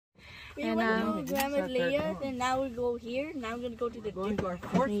We went to Grandma Leah's and now we go here. Now we're going to go to the going to our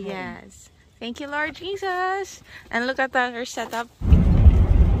fourth home. Yes. Thank you, Lord Jesus. And look at our setup.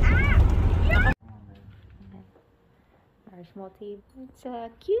 Our small table. It's a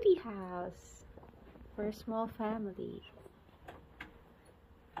cutie house for a small family.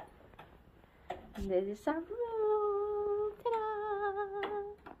 And this is our room.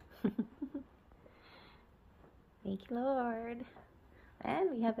 Ta-da! Thank you, Lord.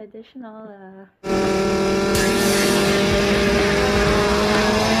 And we have additional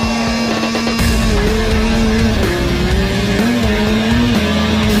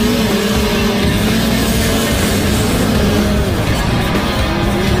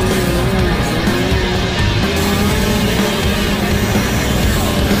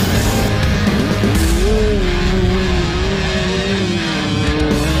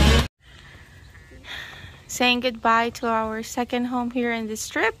saying goodbye to our second home here in this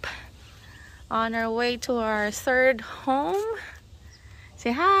trip. On our way to our third home.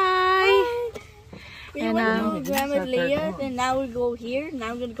 Say hi! We went to Grandma Leah's and now we go here.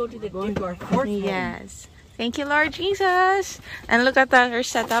 Now we're going to go to the going to our fourth home. Yes. Thank you, Lord Jesus. And look at our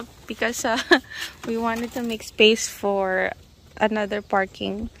setup because we wanted to make space for another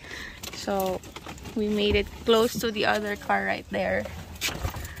parking. So we made it close to the other car right there.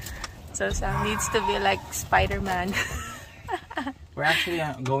 So Sam needs to be like Spider-Man. We're actually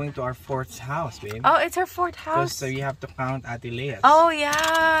going to our fourth house, babe. Oh, it's our fourth house. So you have to count Ate Leah's. Oh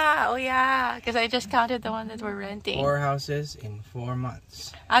yeah, oh yeah. Because I just counted the one that we're renting. 4 houses in 4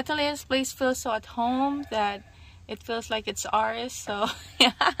 months. Ate Leah's place feels so at home that it feels like it's ours. So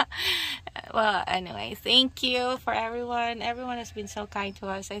yeah. Well, anyway, thank you for everyone. Everyone has been so kind to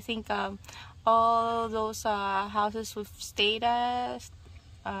us. I think all those houses we've stayed at,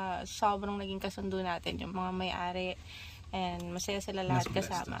 sobrang naging kasundo natin yung mga may-ari. And masaya sila lahat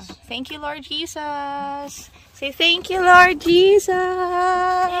kasama. Thank you, Lord Jesus. Say thank you, Lord Jesus.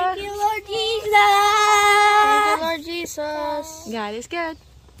 Thank you, Lord Jesus. Thank you, Lord Jesus. God is good.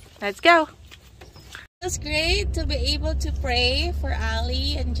 Let's go. It was great to be able to pray for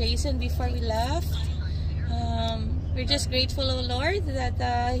Ali and Jason before we left. We're just grateful, oh Lord, that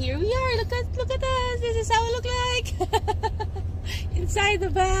here we are. Look at us. This is how we look like. Inside the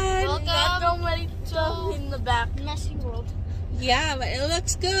van. Welcome. So many stuff in the back. Messy world. Yeah, but it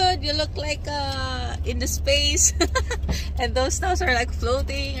looks good. You look like in the space. And those stuffs are like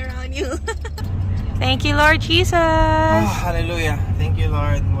floating around you. Thank you, Lord Jesus. Oh, hallelujah. Thank you,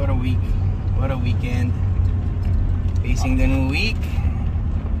 Lord. What a week. What a weekend. Facing the new week.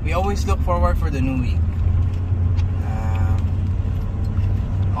 We always look forward for the new week.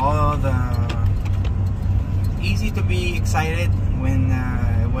 All the easy to be excited when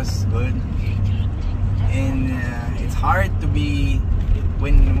it was good, and it's hard to be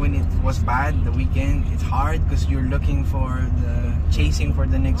when it was bad the weekend. It's hard because you're looking for chasing for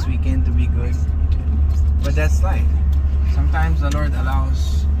the next weekend to be good, but that's life. Sometimes the Lord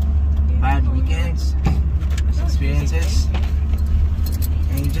allows bad weekends, experiences,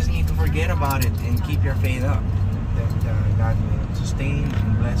 and you just need to forget about it and keep your faith up that God will sustain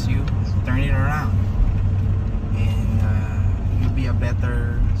and bless you, turn it around, and you'll be a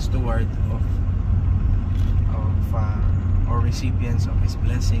better steward of or recipients of His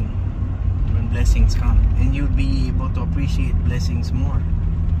blessing when blessings come, and you'll be able to appreciate blessings more.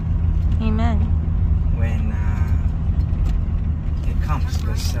 Amen. When it comes,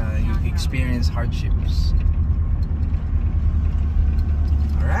 because you've experienced hardships.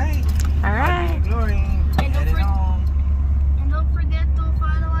 All right. All right. Glory. And don't forget to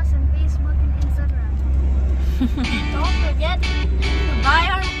follow us on Facebook and Instagram. And don't forget to buy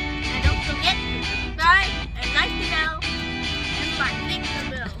our. And don't forget to subscribe and like the bell and click the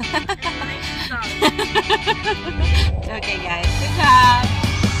bell. And Okay, guys. Good job.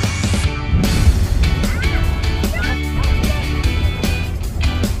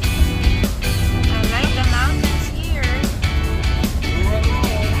 I like the mountains here.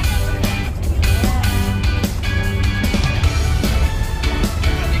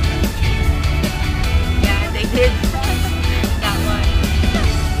 Yeah, they did that one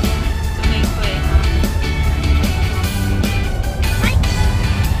to make way, huh?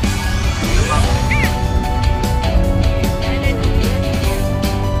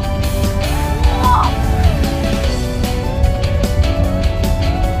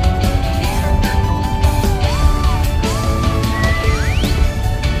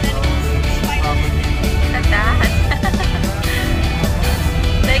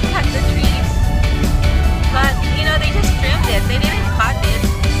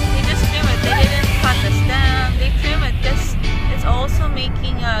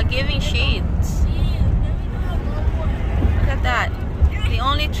 giving shades. Look at that. They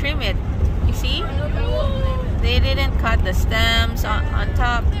only trim it. You see? They didn't cut the stems on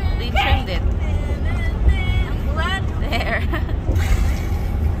top. They trimmed it. There.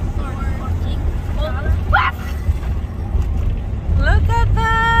 Look at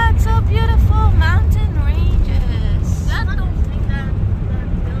that. So beautiful. Mountain ranges. That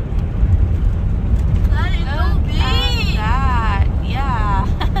is so big. That. Yeah.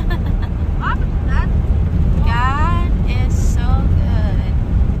 That God is so good.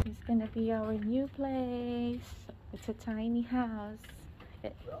 It's gonna be our new place. It's a tiny house.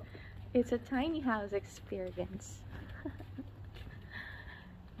 It's a tiny house experience.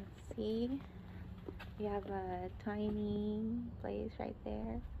 Let's see. We have a tiny place right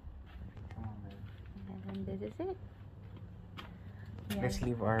there. And this is it. Let's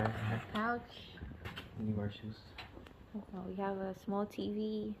leave our Couch. shoes. Oh, we have a small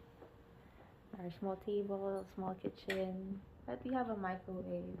TV. Our small table, small kitchen, but we have a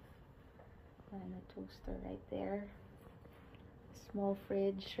microwave and a toaster right there. Small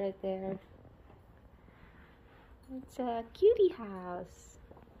fridge right there. It's a cutie house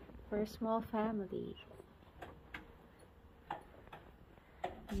for a small family.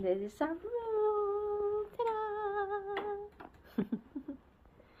 And this is our room. Ta-da!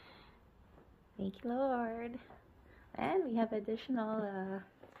 Thank you, Lord. And we have additional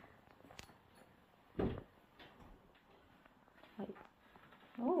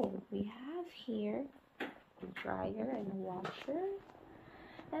we have here a dryer and a washer,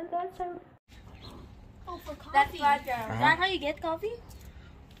 and that's our for coffee. That's is that how you get coffee?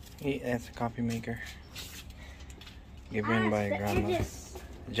 Yeah, that's a coffee maker. Given by Grandma.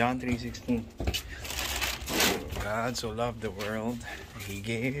 John 3:16. God so loved the world, He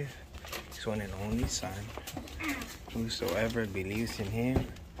gave His one and only Son. Whosoever believes in Him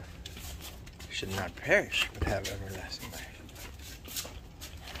should not perish, but have everlasting life.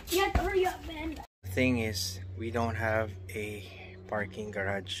 You have to hurry up, man. The thing is, we don't have a parking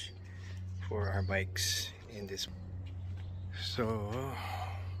garage for our bikes in this. So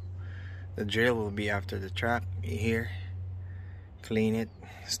the drill will be after the track here. Clean it,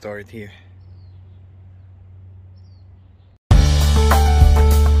 store it here.